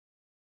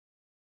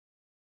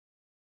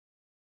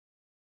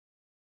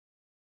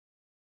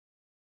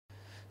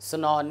So,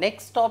 now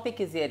next topic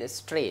is here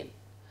strain.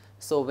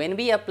 So, when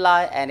we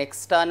apply an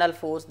external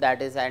force,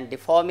 that is an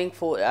deforming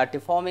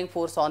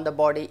force on the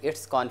body,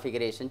 its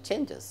configuration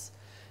changes.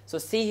 So,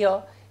 see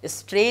here,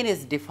 strain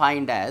is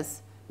defined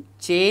as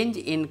change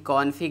in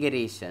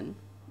configuration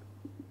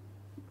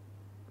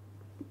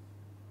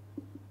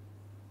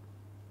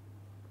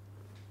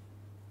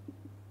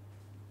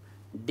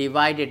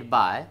divided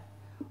by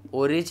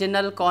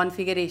original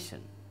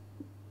configuration.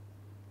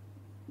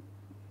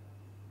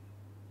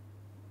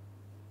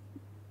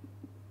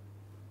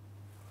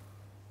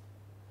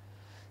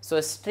 So,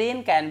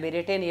 strain can be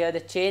written here the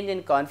change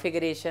in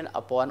configuration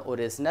upon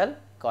original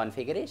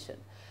configuration.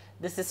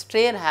 This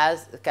strain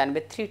can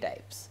be three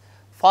types.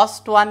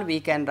 First one,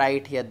 we can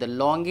write here the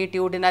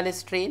longitudinal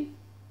strain.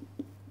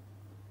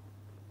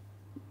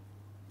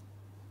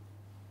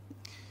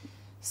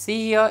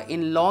 See here,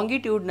 in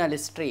longitudinal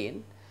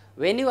strain,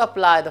 when you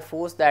apply the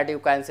force that you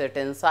consider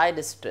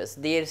tensile stress,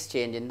 there is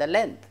change in the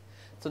length.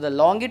 So, the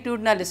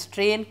longitudinal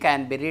strain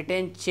can be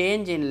written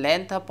change in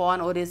length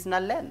upon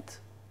original length.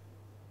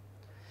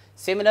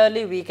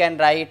 Similarly, we can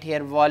write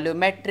here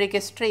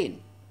volumetric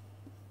strain.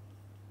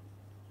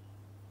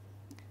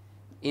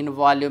 In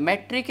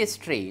volumetric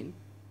strain,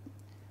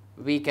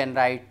 we can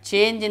write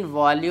change in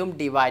volume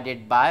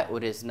divided by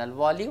original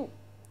volume.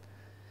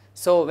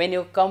 So, when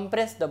you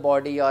compress the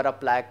body or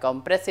apply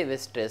compressive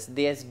stress,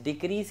 there is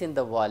decrease in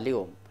the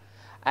volume,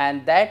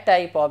 and that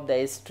type of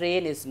the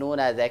strain is known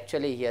as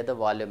actually here the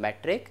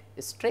volumetric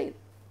strain.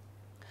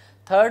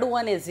 Third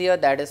one is here,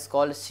 that is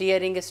called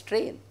shearing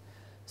strain.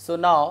 So,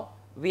 now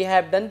we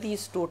have done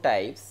these two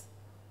types.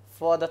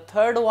 For the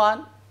third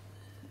one,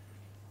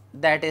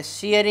 that is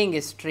shearing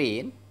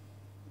strain,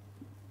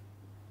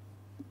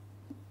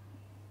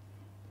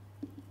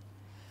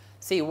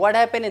 see what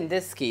happened in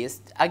this case.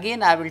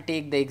 Again I will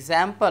take the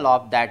example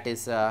of that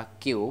is a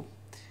cube,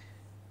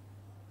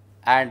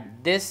 and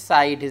this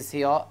side is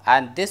here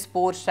and this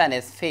portion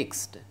is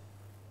fixed.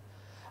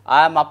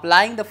 I am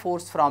applying the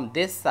force from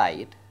this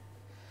side,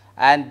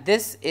 and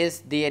this is,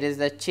 there is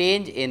a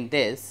change in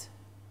this,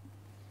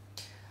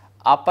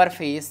 upper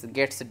face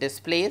gets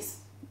displaced.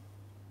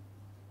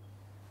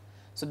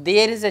 So,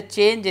 there is a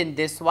change in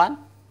this one,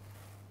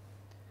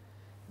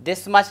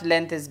 this much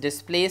length is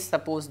displaced.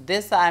 Suppose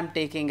this I am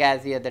taking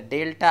as here the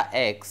delta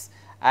x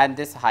and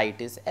this height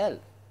is L.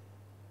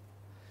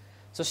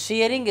 So,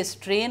 shearing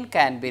strain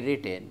can be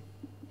written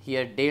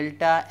here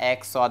delta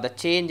x, or the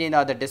change in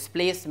or the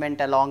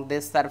displacement along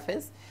this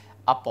surface,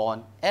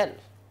 upon L.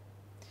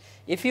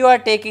 If you are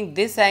taking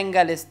this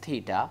angle is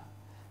theta,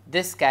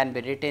 this can be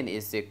written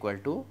is equal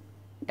to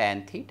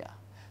tan theta.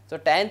 So,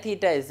 tan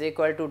theta is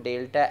equal to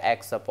delta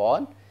x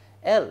upon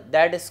L,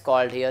 that is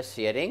called here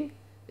shearing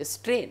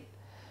strain.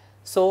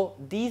 So,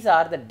 these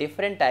are the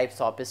different types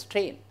of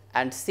strain,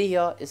 and see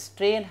here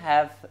strain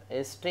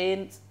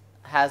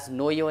has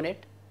no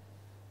unit,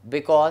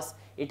 because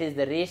it is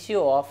the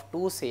ratio of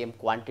two same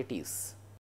quantities.